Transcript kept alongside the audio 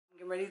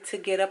ready to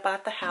get up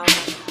out the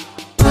house.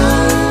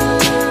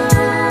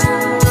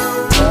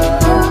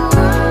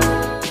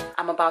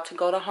 I'm about to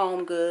go to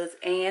Home Goods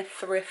and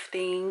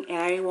thrifting, and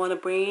I want to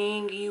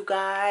bring you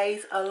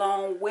guys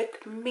along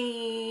with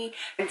me.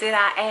 And did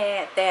I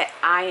add that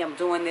I am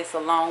doing this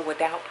alone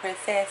without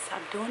Princess?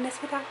 I'm doing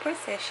this without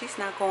Princess. She's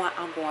not going.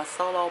 I'm going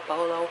solo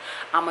bolo.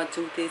 I'm gonna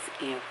do this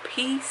in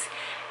peace,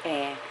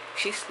 and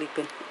she's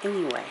sleeping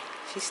anyway.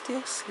 She's still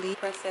asleep.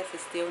 Princess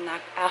is still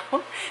knocked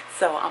out,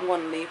 so I'm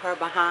going to leave her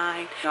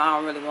behind. You know, I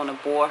don't really want to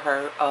bore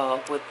her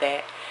with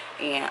that.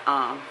 And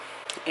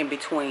in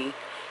between,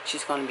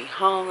 she's going to be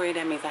hungry.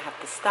 That means I have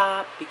to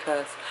stop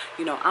because,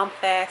 you know, I'm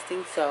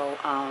fasting. So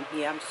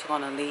yeah, I'm just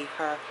going to leave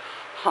her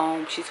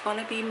home. She's going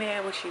to be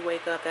mad when she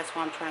wake up. That's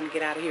why I'm trying to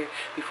get out of here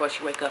before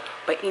she wake up.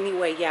 But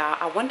anyway, y'all,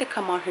 I wanted to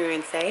come on here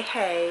and say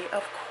hey,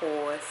 of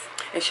course,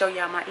 and show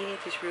y'all my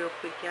edges real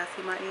quick. Y'all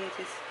see my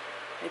edges?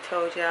 I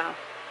told y'all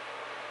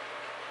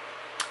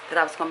that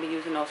I was going to be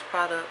using those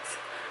products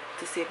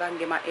to see if I can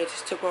get my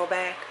edges to grow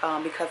back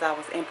because I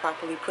was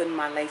improperly putting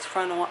my lace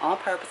front on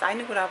purpose. I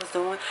knew what I was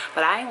doing,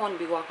 but I didn't want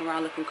to be walking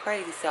around looking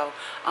crazy. So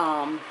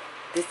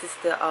this is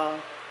the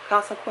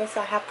consequence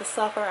I have to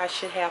suffer. I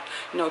should have,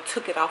 you know,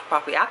 took it off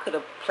properly. I could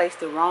have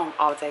placed it wrong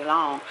all day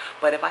long,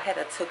 but if I had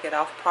took it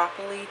off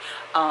properly,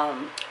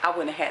 I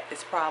wouldn't have had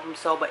this problem.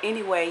 So, but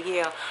anyway,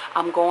 yeah,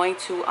 I'm going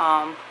to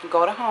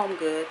go to Home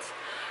Goods.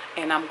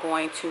 And I'm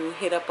going to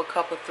hit up a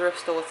couple thrift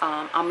stores.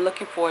 I'm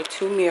looking for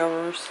 2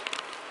 mirrors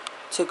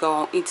to go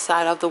on each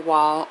side of the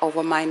wall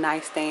over my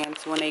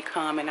nightstands when they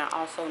come. And I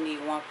also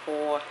need one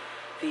for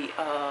the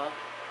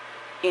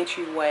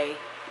entryway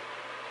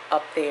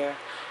up there.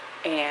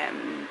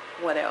 And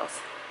what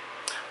else?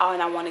 Oh,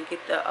 and I want to get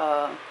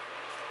the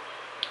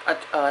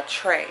a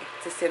tray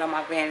to sit on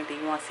my vanity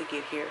once it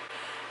get here.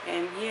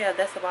 And yeah,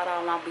 that's about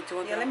all I'll be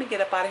doing. Yeah, let me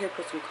get up out of here,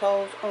 put some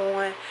clothes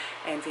on,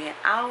 and then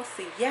I'll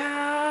see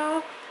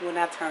y'all when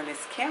I turn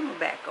this camera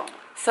back on.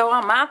 So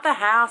I'm out the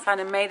house. I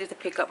done made it to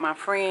pick up my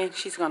friend.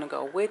 She's gonna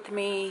go with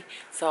me.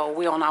 So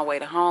we're on our way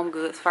to Home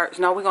Goods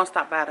first. No, we're gonna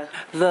stop by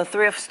the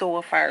thrift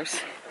store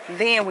first.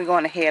 Then we're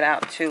gonna head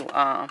out to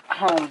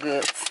Home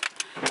Goods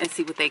and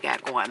see what they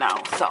got going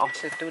on. So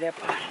just do that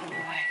part on the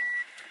way.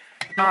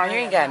 Oh, you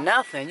ain't got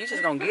nothing. You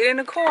just gonna get in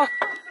the car.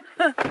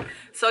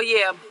 So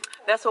yeah,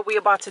 that's what we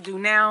about to do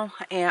now.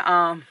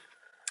 And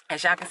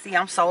as y'all can see,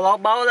 I'm solo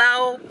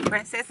bolo.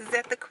 Princess is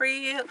at the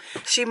crib.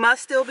 She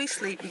must still be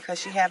asleep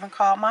because she haven't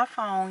called my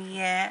phone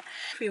yet.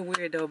 I feel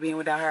weird though being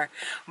without her.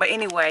 But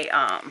anyway,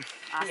 I'll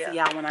see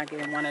y'all when I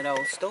get in one of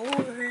those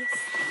stores.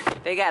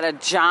 They got a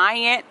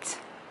giant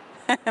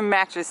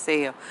mattress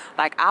sale.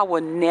 Like, I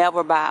would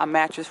never buy a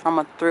mattress from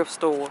a thrift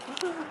store.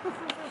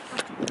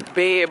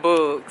 Bed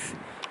bugs.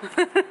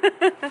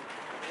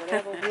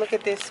 Look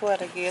at this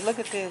sweater again. Look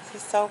at this.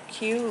 It's so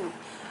cute.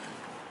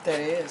 That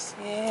is.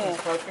 Yeah.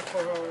 It's perfect for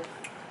her.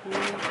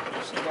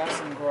 She got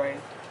some gray.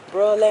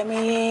 Bro, let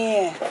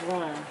me in.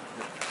 Right.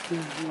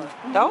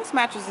 Those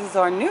mattresses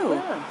are new.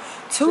 Yeah.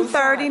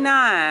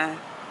 $239.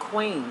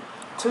 Queen.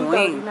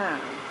 $239.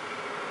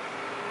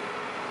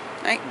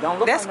 Don't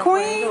look that's like no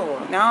queen?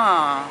 door.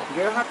 Nah.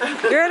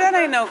 Girl, that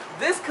ain't no.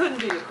 This couldn't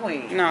be a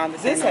queen. No,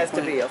 this has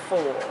to be a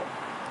full.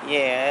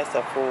 Yeah, it's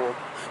a full.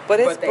 But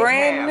it's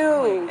brand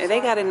new. And they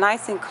got it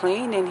nice and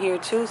clean in here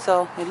too.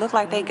 So it look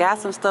like they got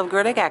some stuff.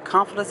 Girl, they got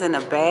comforters in the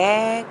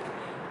bag.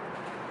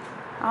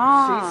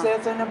 Oh. She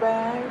sets in the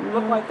bag.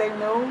 Look like they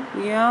know.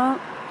 Yeah.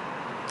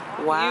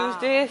 Wow. Use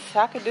this.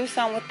 I could do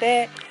something with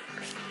that.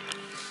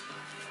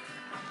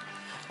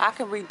 I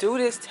can redo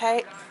this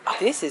tape. Oh,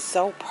 this is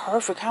so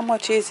perfect. How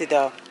much is it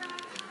though?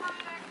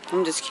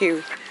 I'm just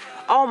curious.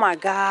 Oh my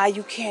God,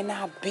 you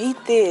cannot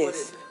beat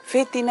this.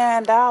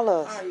 $59.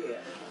 Oh yeah.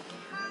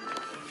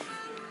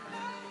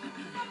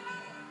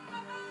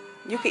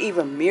 You could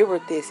even mirror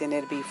this and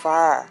it'll be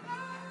fire.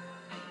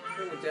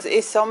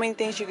 It's so many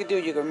things you could do.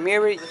 You can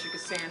mirror it. But you can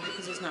sand it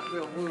because it's not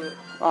real wood.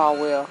 Oh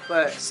well.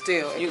 But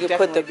still, you can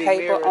put the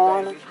paper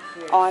on it.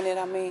 Yeah. On it,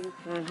 I mean.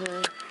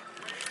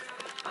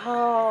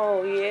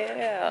 Oh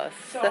yeah.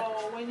 So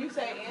when you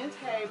say end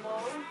table,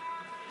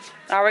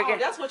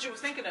 that's what you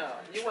was thinking of.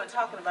 You weren't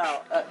talking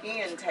about an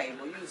end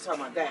table. You was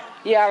talking about that.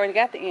 Yeah, I already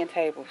got the end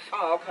tables.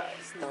 Oh, okay.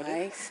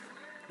 Nice.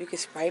 You can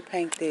spray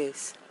paint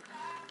this.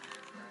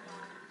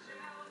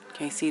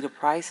 Can't see the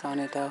price on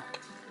it though.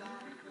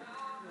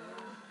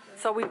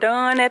 So we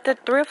done at the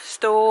thrift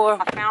store.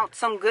 I found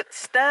some good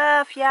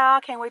stuff,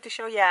 y'all. Can't wait to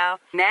show y'all.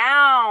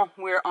 Now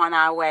we're on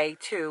our way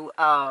to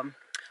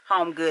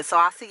Home Goods. So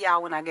I'll see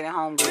y'all when I get at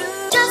Home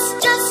Goods.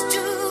 Just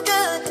too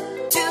good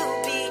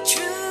to be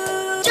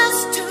true.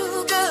 Just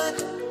too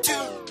good to.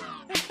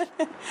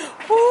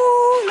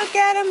 Ooh, look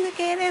at him, look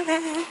at him.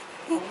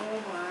 Oh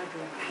my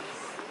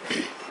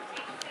goodness.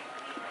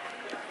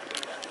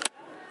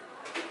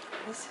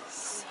 This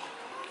is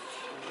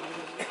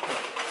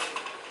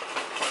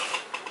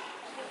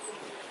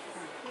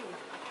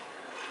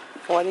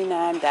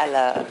 $49.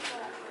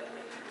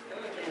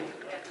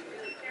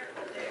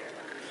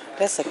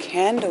 That's a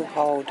candle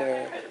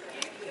holder.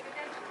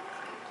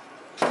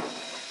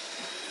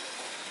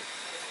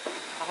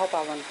 I hope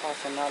I run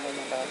across another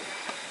one though.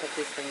 But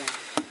this is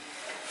one.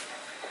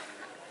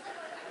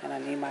 And I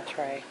need my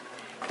tray.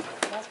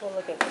 Let's go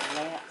look at the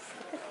lamps.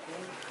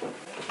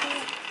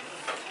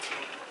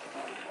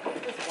 Look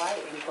at this white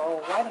and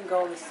gold. White and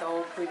gold is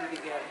so pretty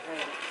together.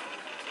 Hey,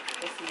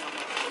 let's see how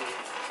much it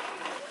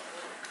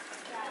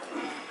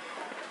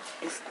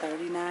is. It's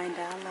 $39.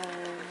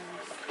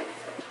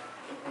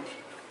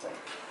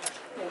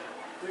 It's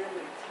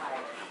really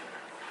tight.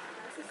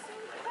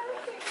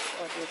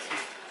 Or this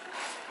one.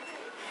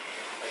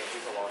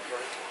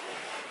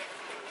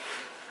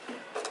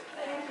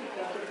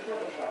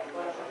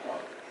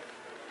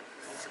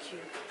 This is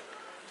cute.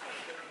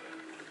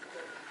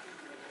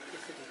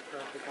 This would be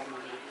perfect on my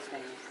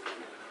nightstand.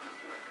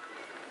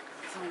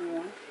 It's only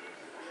one.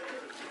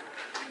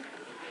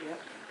 Yep.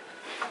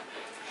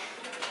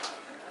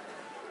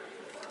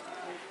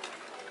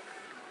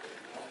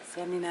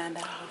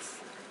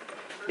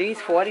 $79. These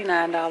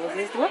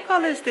 $49. What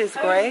color is this?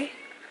 Gray?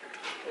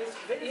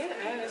 Yeah,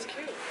 and it's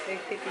cute. They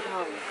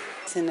 $50.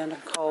 It's in the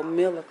Nicole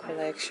Miller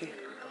collection.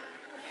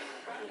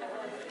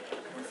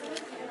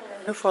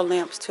 They're for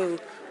lamps too.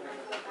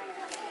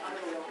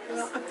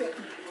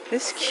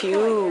 It's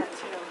cute.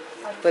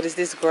 But is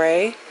this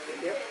gray?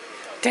 Yep.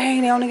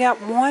 Dang, they only got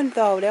one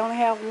though. They only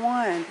have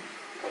one.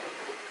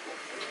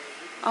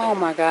 Oh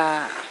my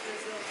God.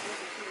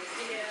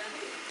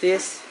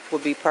 This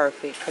would be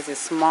perfect because it's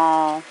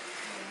small.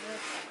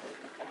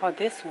 Oh,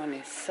 this one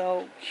is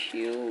so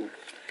cute.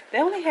 They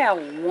only have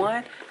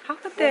one. How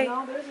could they?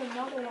 No, there's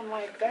another one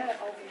like that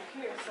over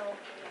here. So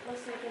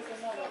let's see if there's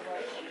another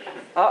one.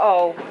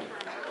 Uh-oh.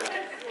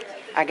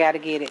 I gotta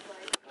get it.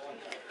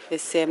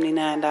 It's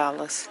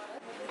 $79.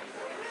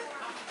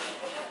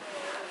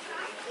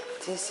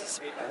 This is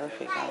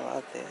perfect. I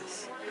love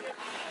this.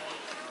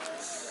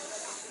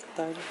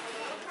 30.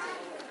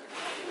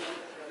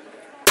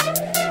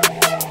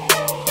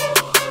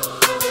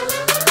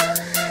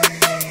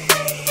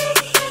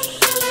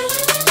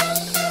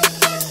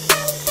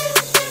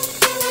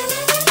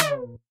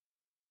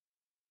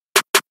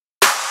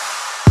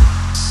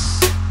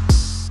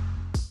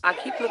 I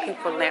keep looking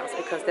for lamps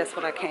because that's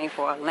what I came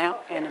for, a lamp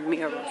and a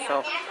mirror.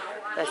 So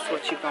that's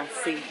what you're going to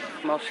see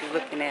mostly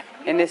looking at.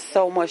 And it's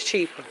so much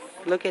cheaper.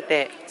 Look at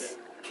that.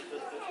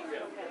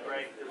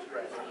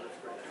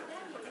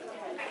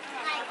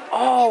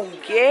 Oh,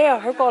 yeah.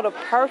 Here go the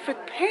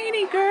perfect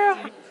painting, girl.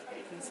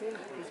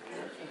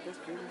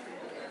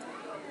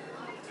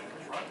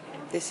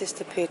 This is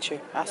the picture.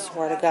 I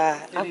swear to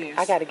God.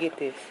 I got to get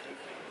this.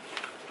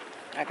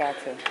 I got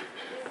to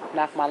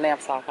knock my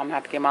lamps off. I'm going to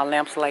have to get my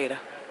lamps later.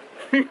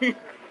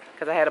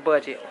 Because I had a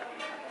budget.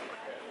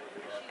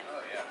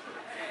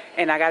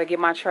 And I got to get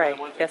my tray.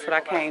 That's what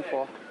I came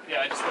for. Yeah,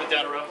 I just went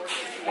down a row.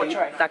 What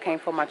tray? I came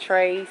for my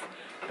trays,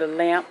 the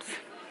lamps,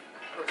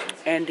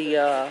 and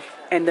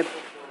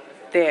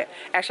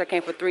actually I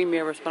came for 3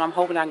 mirrors, but I'm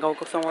hoping I can go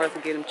somewhere else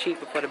and get them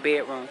cheaper for the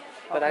bedroom.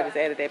 But I just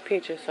added that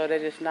picture, so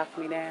that just knocked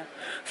me down.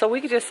 So we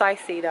could just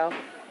sightsee though.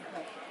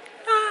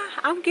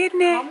 I'm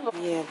getting it.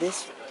 Yeah,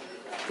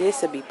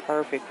 this would be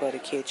perfect for the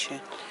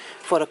kitchen,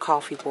 for the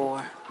coffee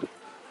board.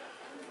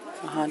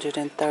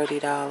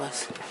 $130.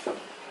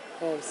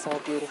 That is so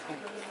beautiful.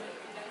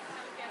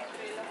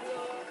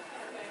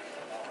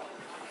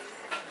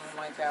 I don't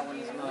like that one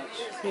as much.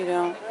 You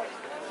don't?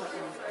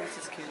 This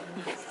is cute.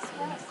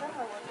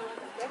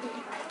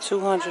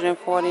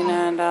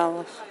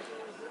 $249.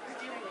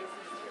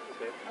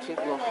 Cute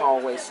little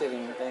hallway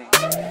sitting thing.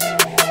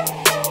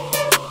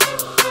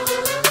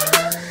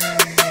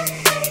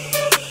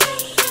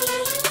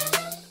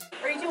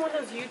 Are you doing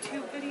those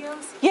YouTube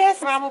videos?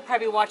 Yes. Mom will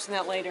probably be watching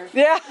that later.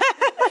 Yeah.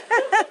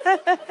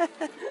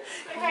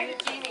 Hi,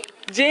 Jeannie.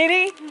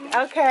 Jeannie?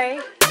 Okay.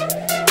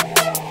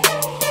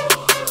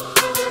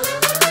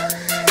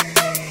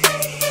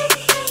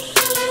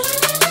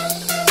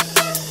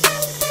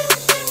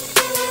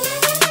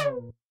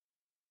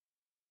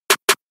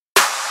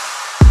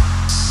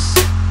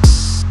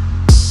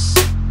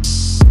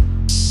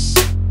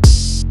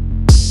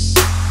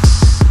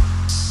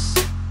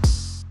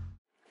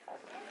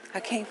 I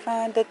can't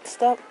find the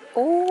stuff.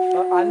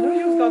 Ooh. I knew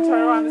you was going to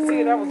turn around and see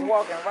it. I was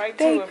walking right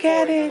to They it.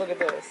 got for you. it. Look at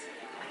this.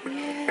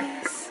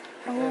 Yes.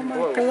 Oh, And my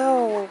blue.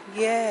 globe.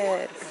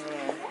 Yes.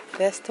 Yeah.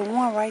 That's the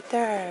one right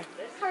there.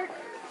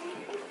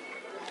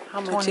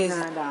 How much is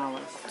it? $29.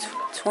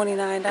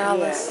 $29.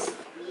 Yes.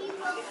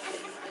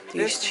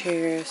 These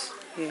chairs.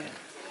 Yeah.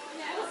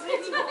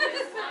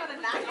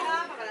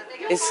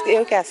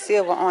 It got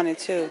silver on it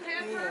too.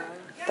 Yeah.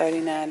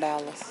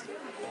 $39.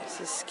 This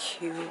is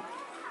cute.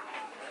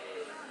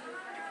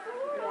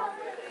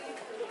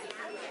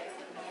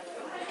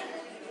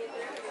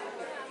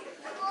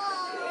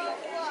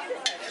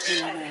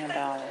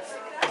 $29.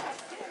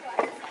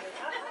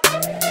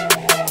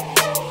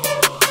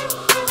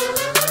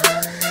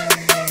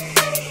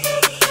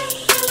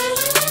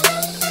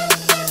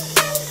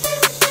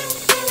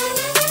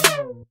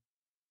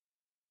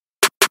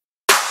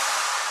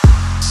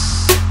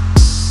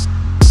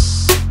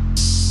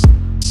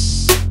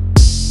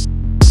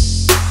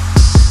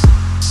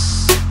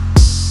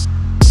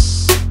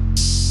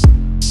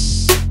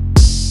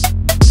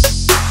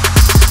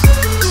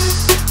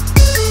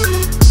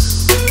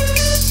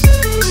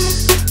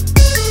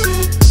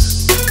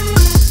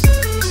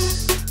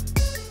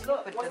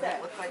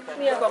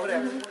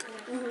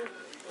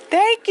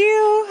 Thank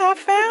you. I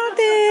found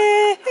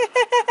it.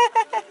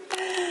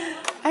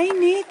 I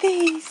need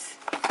these.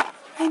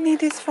 I need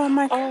this for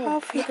my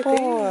coffee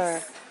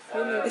board.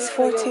 It's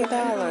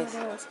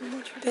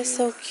 $14. They're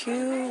so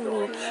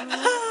cute.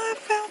 I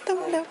found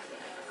them. No.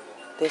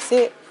 That's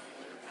it.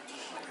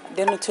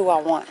 Them the two I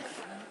want.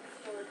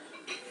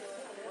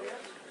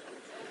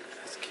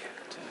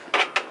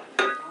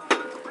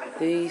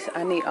 These,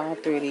 I need all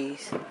three of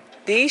these.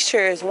 These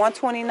chairs,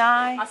 $129.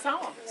 I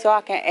saw them. So I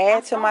can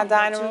add to my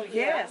dining room?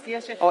 Yes.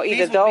 Or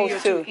either These would be those your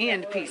two.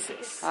 end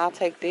pieces. I'll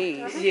take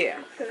these. Yeah.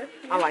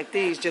 I like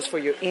these just for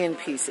your end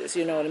pieces,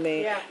 you know what I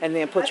mean? Yeah. And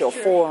then put your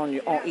 4 on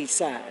each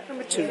side.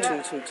 Two.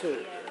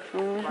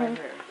 Mm-hmm. Right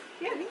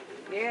here.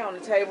 Yeah, on the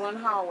table in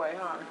the hallway,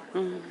 huh?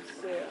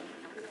 Mm-hmm. Yeah.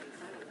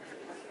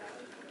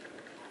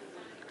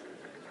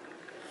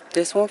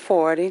 This one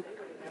 $40.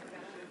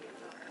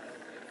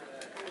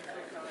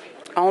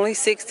 Only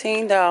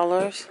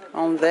 $16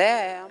 on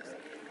that.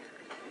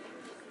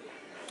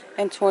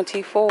 And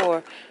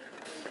 $24.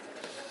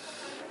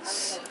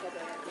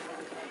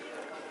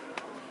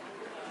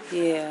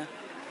 Yeah.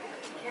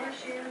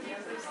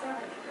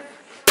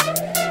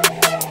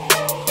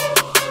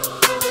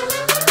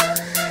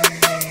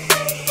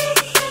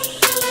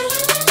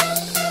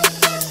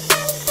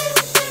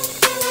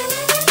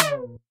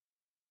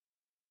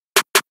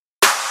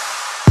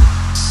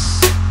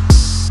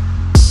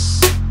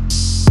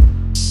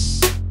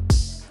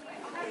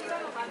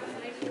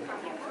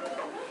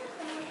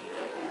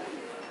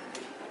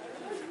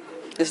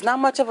 It's not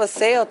much of a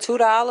sale,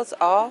 $2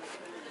 off,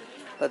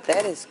 but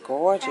that is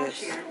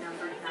gorgeous.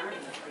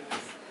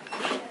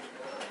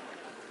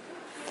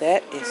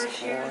 That is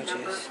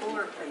gorgeous.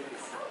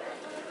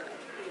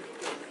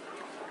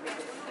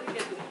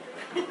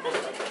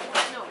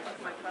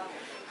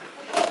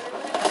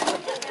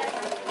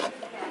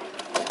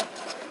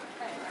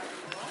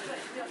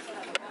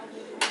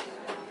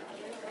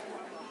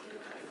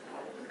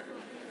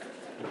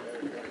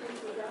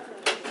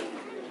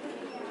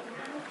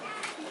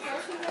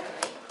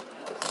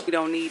 We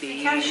don't need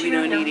it. We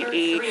don't need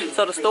it.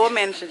 So the store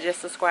manager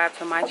just subscribed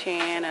to my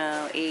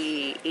channel.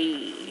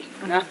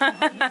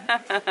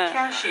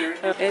 Cashier.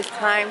 It's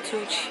time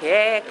to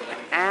check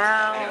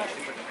out.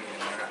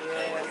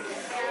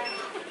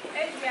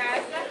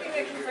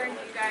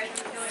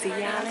 See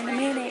y'all in a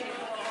minute.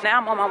 Now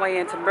I'm on my way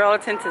into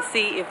Burlington to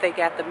see if they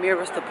got the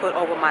mirrors to put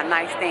over my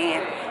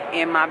nightstand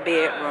in my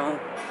bedroom.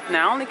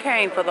 Now I only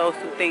came for those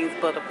two things,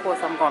 but of course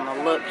I'm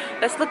gonna look.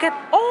 Let's look at,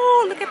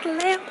 oh, look at the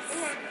lamps.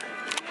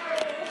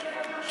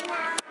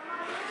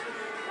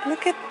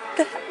 Look at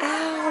the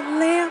owl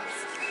lamps.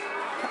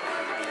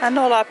 I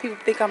know a lot of people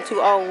think I'm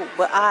too old,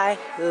 but I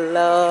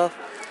love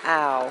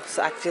owls.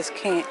 I just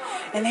can't.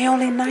 And they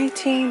only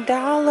 $19.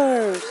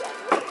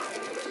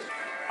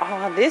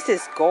 Oh, this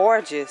is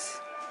gorgeous.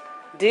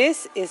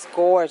 This is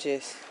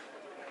gorgeous.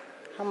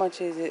 How much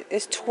is it?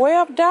 It's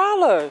 $12.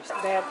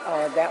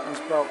 That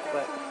one's broke,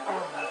 but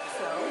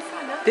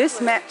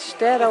This matched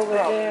that over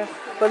there.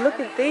 But look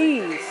at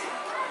these.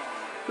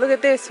 Look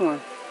at this one.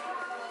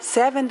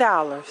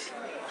 $7.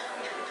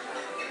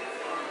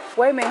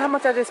 Wait a minute, how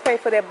much I just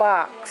paid for that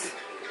box?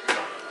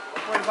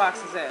 where the box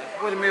is at?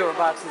 Where the mirror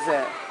box is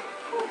at?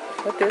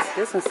 What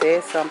this one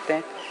says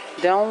something.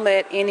 Don't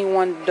let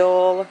anyone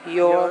dull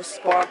your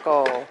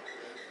sparkle.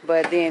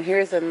 But then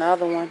here's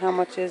another one. How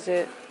much is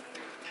it?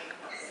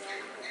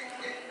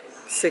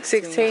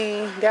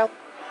 16. That,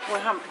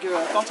 Well,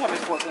 girl, don't tell me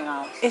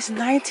 $14. it's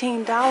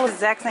 $19.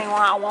 Exact same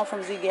one I want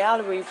from Z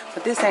Gallery.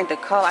 But this ain't the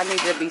color. I need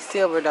it to be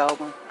silver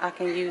though. I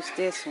can use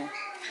this one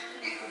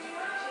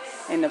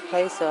in the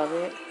place of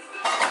it.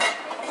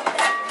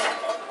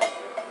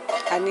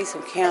 I need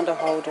some candle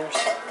holders.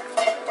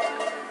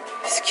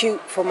 It's cute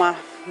for my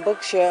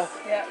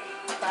bookshelf. Yep,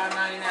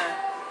 $5.99.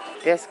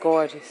 That's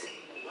gorgeous.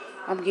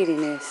 I'm getting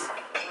this.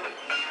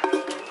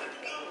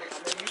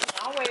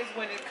 Always,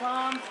 when it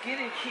comes, get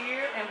it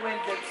here, and when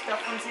the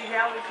stuff from Z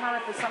Gallery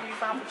comes, if it's something you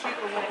found for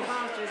cheaper, when it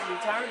comes, just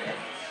return it.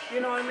 You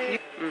know what I mean?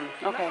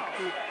 Okay.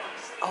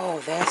 Oh,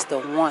 that's the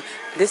one.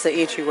 This is an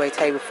entryway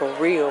table for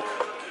real.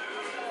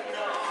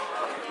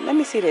 Let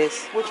me see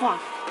this. Which one?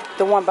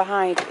 The one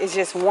behind. It's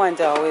just one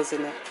though,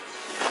 isn't it?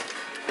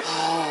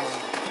 Oh.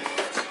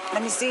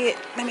 Let me see it.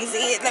 Let me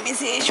see it. Let me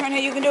see it.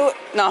 Charnell, you can do it.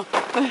 No.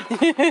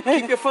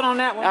 Keep your foot on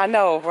that one. I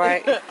know,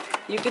 right?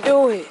 You can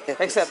do it.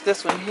 Except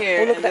this one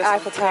here. Oh, look at and the this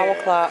Eiffel one Tower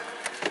here. clock.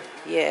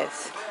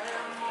 Yes.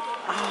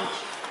 Oh,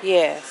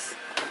 yes.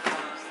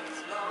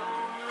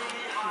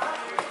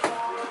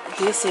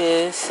 This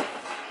is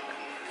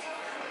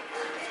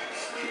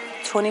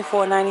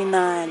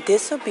 $24.99.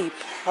 This will be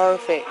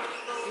perfect.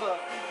 Look,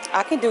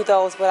 I can do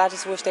those, but I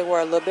just wish they were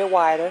a little bit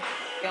wider.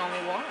 the only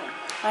one.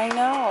 I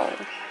know.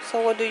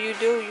 So what do? You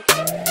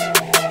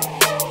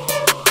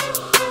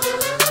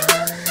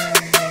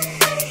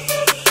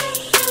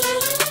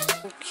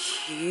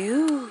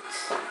cute.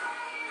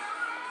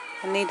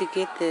 I need to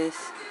get this.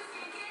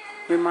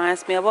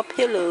 Reminds me of a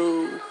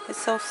pillow. It's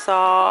so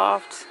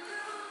soft.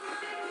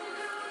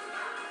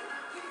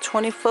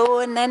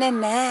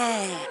 $24.99.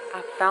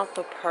 I found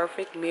the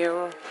perfect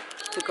mirror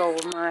to go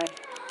with my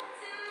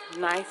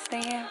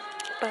nightstand,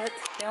 but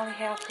they only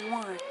have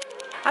one.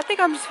 I think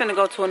I'm just gonna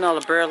go to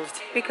another Burley's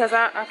because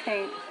I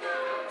can't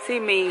see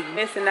me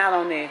missing out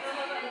on this.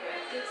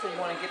 So you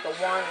want to get the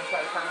one and try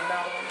to find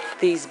another one?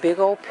 These big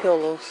old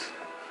pillows.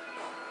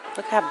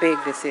 Look how big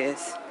this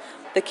is.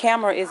 The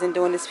camera isn't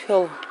doing this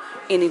pillow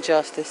any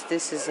justice.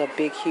 This is a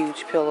big,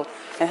 huge pillow.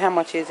 And how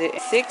much is it?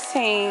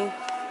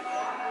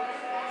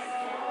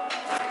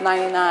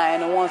 $16.99.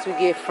 The ones we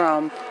get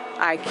from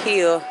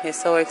IKEA is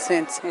so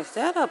expensive. Is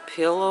that a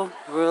pillow?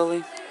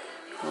 Really?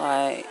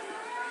 Like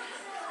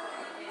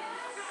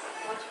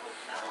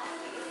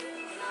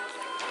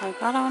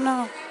I don't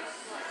know.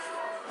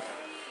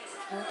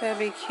 Wouldn't that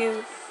be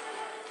cute?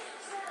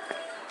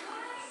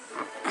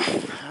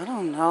 I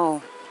don't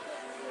know.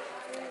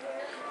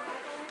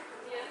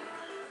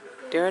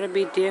 Dare to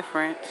be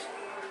different.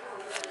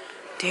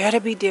 Dare to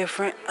be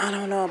different. I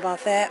don't know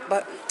about that,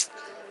 but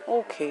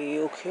okay.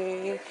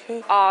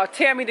 Oh,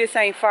 tell me this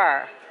ain't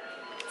fire.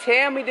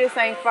 Tell me this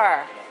ain't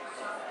fire.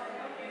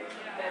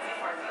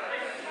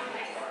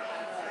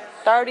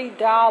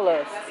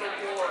 $30.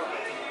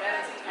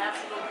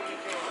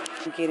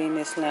 I'm getting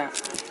this lamp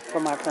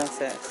for my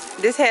princess.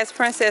 This has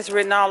princess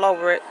written all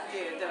over it.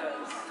 Yeah, it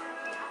does.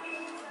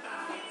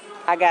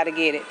 I gotta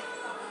get it.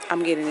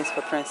 I'm getting this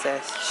for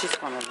princess. She's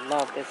gonna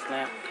love this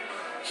lamp.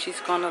 She's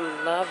gonna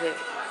love it.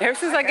 Ever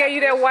since I gave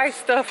you that white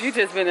stuff, you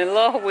just been in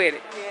love with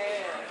it. Yeah.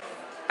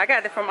 I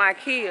got it from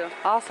IKEA.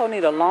 I also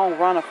need a long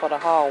runner for the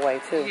hallway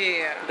too.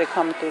 Yeah. They're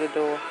coming through the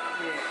door.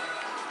 Yeah.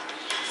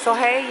 So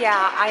hey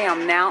y'all, I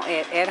am now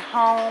at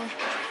home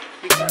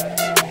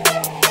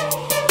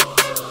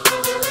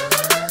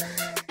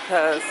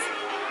because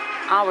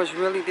I was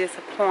really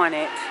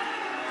disappointed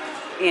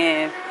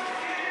in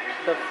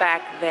the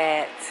fact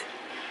that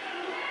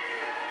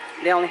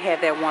they only had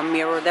that one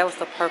mirror. That was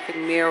the perfect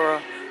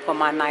mirror for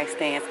my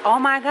nightstands. Oh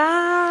my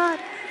God.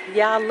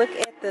 Y'all look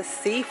at the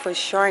C for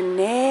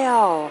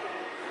Charnell.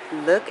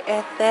 Look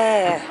at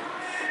that.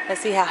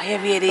 Let's see how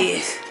heavy it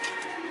is.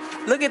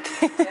 Look at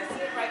that. That's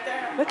it right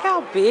there. Look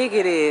how big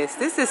it is.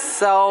 This is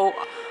so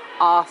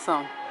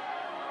awesome.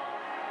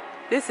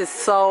 This is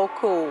so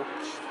cool.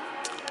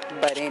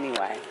 But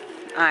anyway,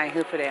 I ain't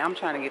here for that. I'm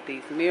trying to get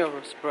these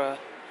mirrors, bruh.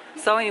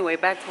 So anyway,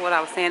 back to what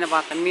I was saying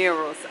about the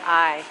mirrors.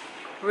 I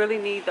really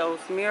need those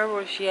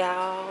mirrors,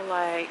 y'all.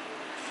 Like,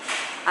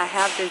 I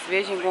have this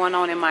vision going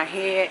on in my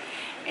head,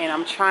 and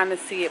I'm trying to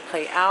see it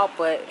play out,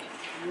 but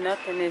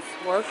nothing is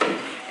working.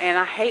 And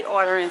I hate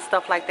ordering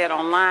stuff like that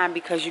online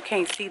because you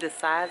can't see the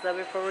size of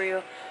it for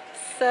real.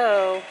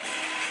 So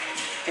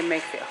it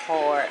makes it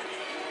hard.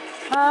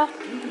 Huh?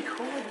 You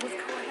record what's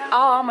going on?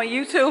 Oh, I'm a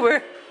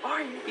YouTuber.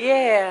 Are you?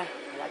 Yeah.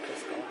 I like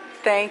this girl.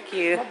 Thank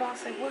you. My boss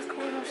said, what's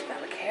going on? She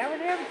got a camera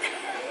and everything.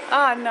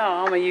 Oh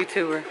no, I'm a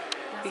YouTuber.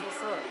 That's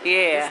what's up.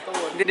 Yeah. This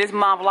store, This is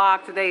my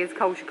vlog today. Is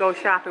Coach Go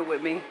Shopping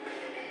with me.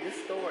 this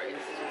store is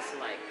just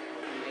like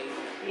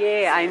amazing.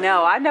 Yeah, I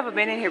know. I've never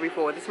been in here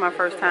before. This is my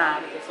first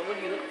time. So what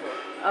do you look for?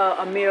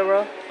 A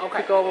mirror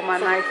Okay. to go over my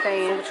So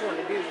nightstand. what you want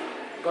to do?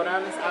 Go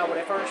down this aisle where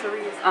that furniture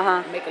is.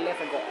 Make a left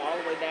and go all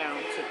the way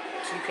down so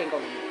you can't go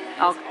to the mirror.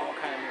 Okay. All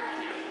kind of mirrors.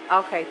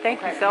 Okay,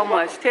 thank you Okay, so you're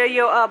much. welcome. Tell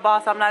your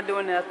boss I'm not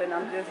doing nothing.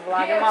 I'm just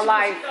vlogging my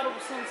life. She thought it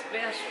was something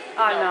special.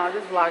 Oh no,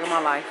 just vlogging my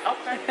life.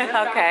 Okay.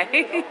 Okay.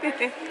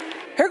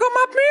 Here go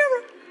my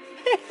mirror.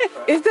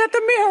 Is that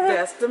the mirror?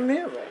 That's the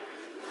mirror.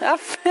 I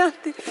found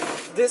it.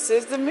 This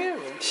is the mirror.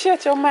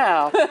 Shut your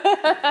mouth.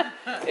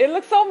 It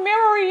looks so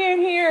mirrory in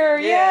here.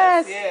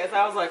 Yes. Yes.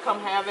 I was like, come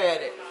have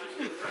at it.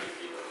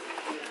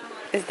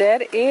 Is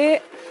that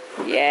it?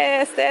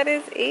 Yes, that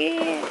is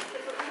it.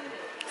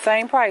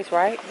 Same price,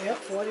 right? Yep,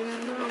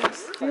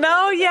 $49.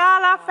 No,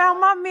 y'all, I found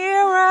my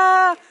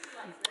mirror.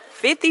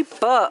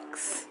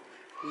 $50.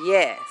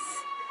 Yes.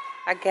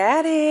 I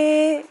got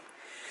it.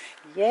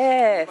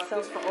 Yes. But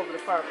this for over the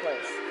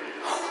fireplace.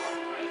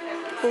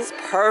 It's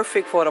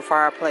perfect for the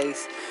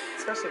fireplace.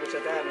 Especially with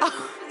your dad.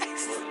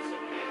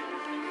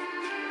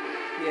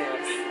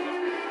 Yes.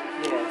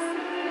 Yes.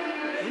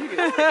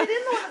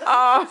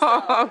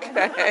 Oh,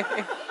 okay.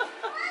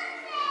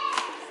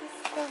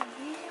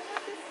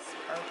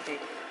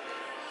 Perfect.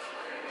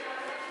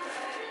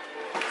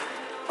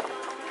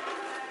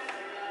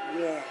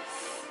 Yes.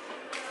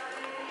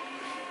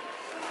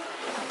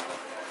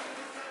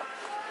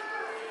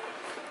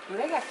 Do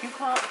they got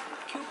coupons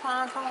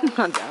on?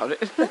 I doubt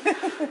it.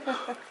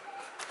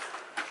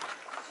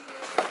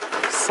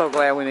 So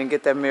glad we didn't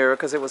get that mirror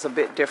because it was a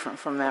bit different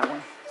from that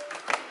one.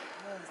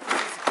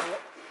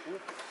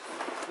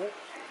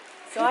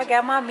 So I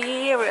got my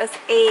mirrors.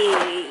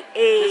 Hey.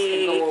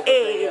 You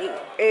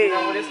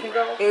know where this can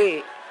go?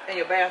 Hey. In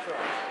your bathroom.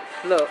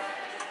 Look.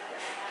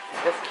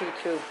 That's cute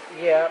too.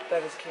 Yeah,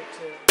 that is cute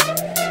too.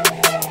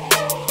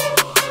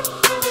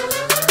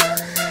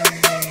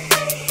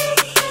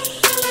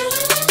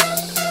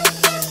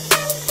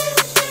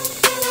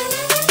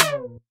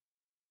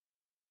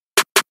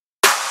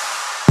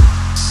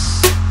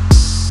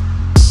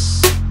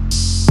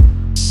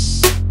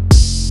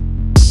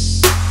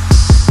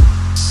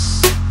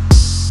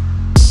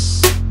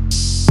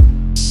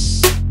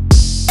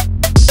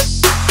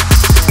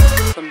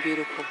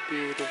 beautiful,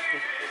 beautiful,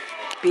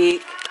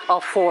 big,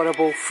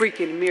 affordable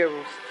freaking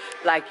mirrors.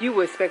 Like you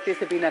would expect this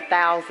to be in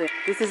 1,000.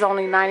 This is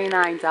only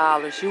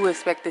 $99. You would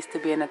expect this to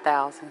be in the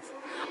thousands.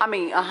 I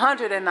mean,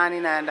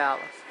 $199.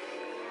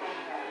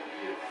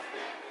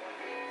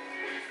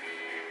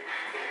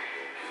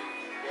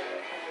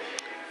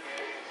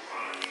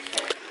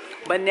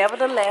 But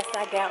nevertheless,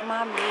 I got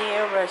my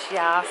mirrors,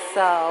 y'all.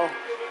 So,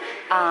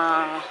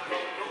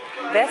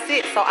 that's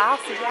it. So I'll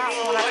see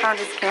y'all when I turn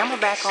this camera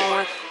back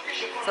on.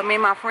 So me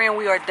and my friend,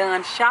 we are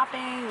done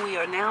shopping. We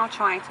are now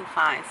trying to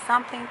find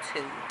something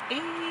to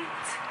eat.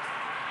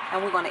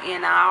 And we're going to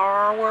end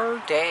our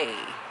day,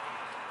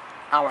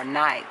 our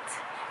night.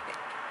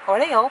 Are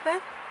they open?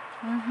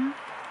 Mm-hmm.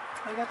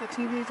 I got the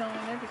TVs on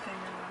and everything.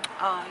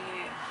 Oh,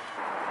 yeah.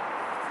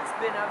 It's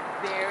been a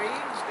very,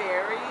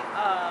 very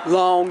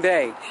Long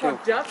day.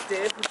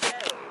 productive day.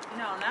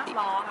 No, not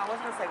long. I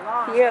wasn't going to say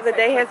long. Yeah, the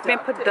day has been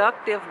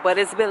productive, but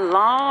it's been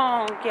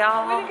long,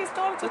 y'all. We didn't get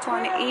started till We're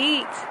trying to 12.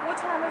 eat. What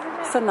time is it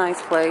now? It's a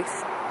nice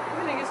place.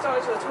 We didn't get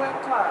started till 12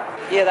 o'clock.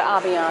 Yeah, the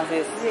ambiance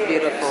is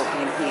beautiful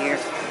in here.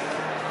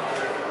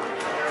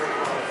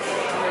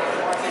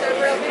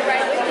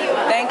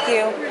 Thank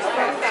you.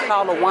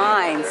 All the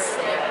wines.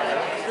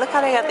 Look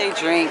how they got their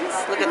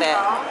drinks. Look at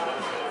that.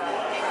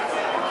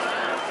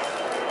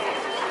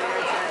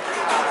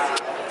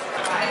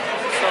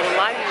 So the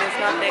lighting is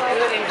not that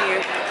good in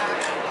here.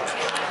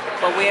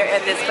 But we're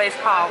at this place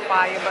called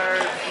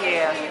Firebird.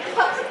 Yeah.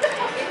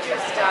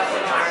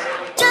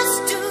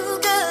 Just too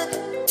good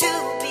to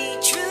be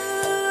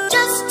true.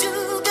 Just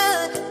too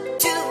good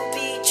to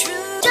be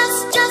true.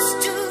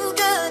 Just too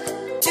good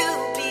to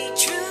be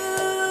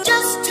true.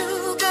 Just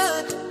too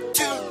good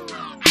to.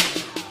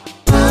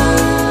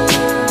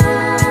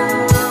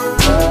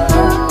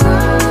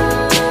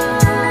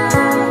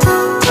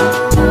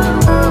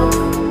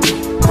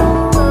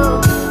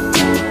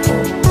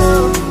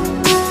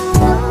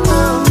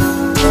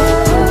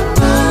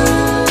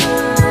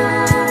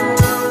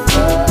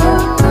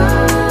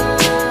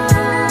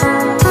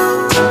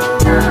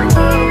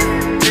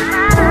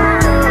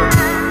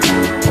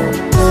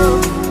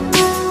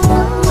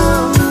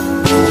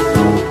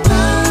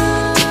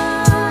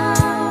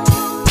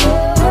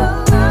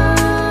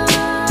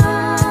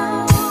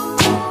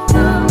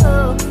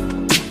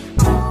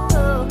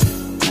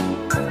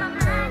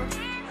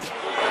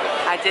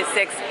 I just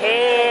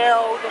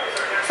exhaled.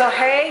 So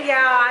hey y'all,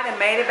 I done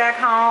made it back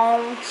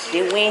home.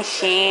 It went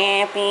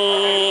champagne.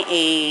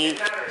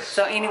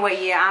 So anyway,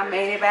 yeah, I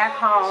made it back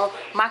home.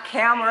 My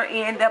camera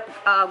ended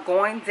up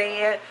going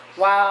dead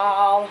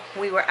while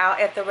we were out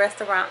at the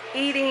restaurant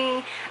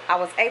eating. I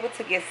was able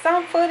to get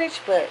some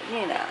footage, but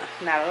you know,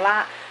 not a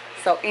lot.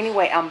 So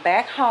anyway, I'm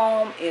back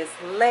home. It's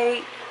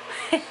late.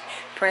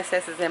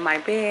 Princess is in my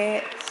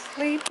bed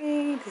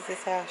sleeping. This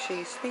is how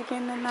she's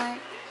sleeping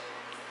tonight.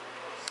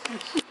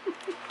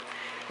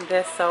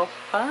 That's so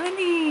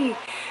funny.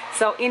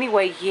 So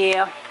anyway,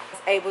 yeah, I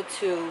was able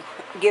to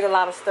get a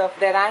lot of stuff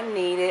that I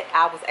needed.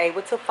 I was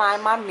able to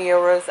find my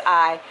mirrors.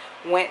 I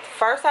went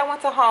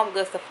to Home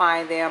Goods to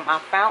find them. I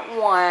found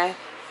one,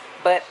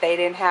 but they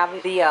didn't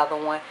have the other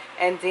one.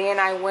 And then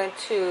I went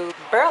to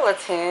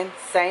Burlington,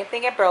 same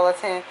thing at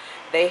Burlington.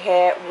 They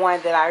had one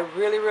that I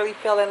really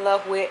fell in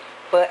love with,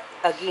 but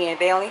again,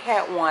 they only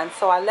had one.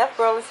 So I left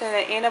Burlington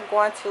and ended up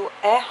going to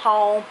At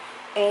Home.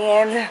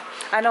 And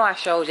I know I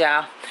showed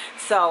y'all.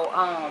 So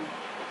I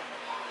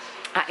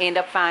end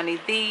up finding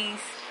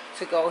these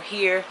to go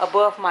here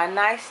above my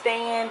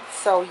nightstand.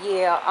 So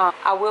yeah,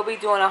 I will be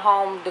doing a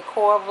home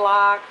decor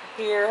vlog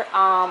here.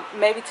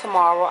 Maybe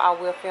tomorrow I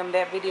will film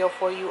that video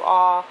for you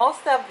all.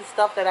 Most of the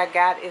stuff that I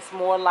got is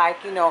more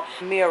like, you know,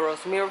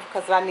 mirrors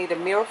because I need a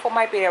mirror for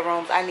my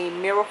bedrooms. I need a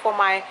mirror for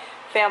my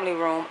family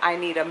room. I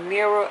needed a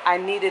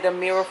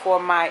mirror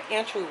for my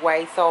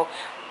entryway. So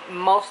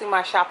mostly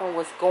my shopping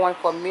was going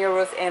for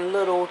mirrors and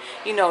little,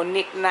 you know,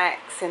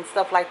 knickknacks and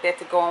stuff like that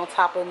to go on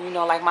top of, you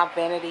know, like my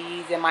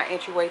vanities and my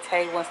entryway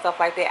table and stuff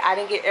like that. I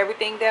didn't get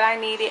everything that I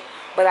needed,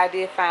 but I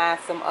did find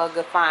some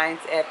good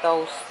finds at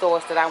those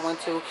stores that I went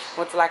to.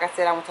 Like I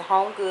said, I went to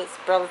Home Goods,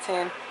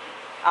 Burlington,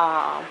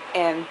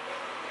 and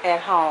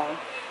At Home,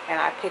 and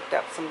I picked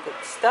up some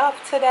good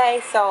stuff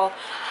today. So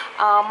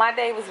my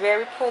day was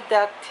very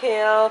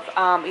productive,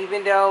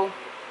 even though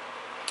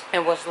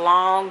it was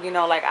long. You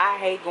know, like I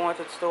hate going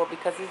to the store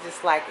because it's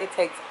just like it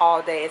takes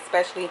all day,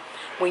 especially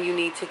when you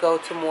need to go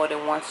to more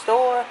than one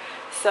store.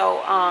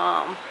 So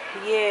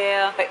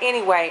yeah, but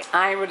anyway,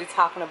 I ain't really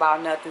talking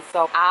about nothing,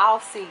 so I'll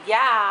see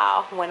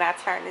y'all when I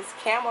turn this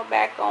camera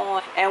back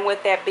on. And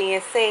with that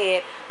being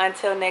said,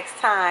 until next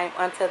time,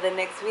 until the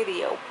next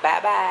video, bye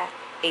bye.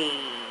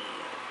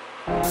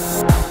 Hey.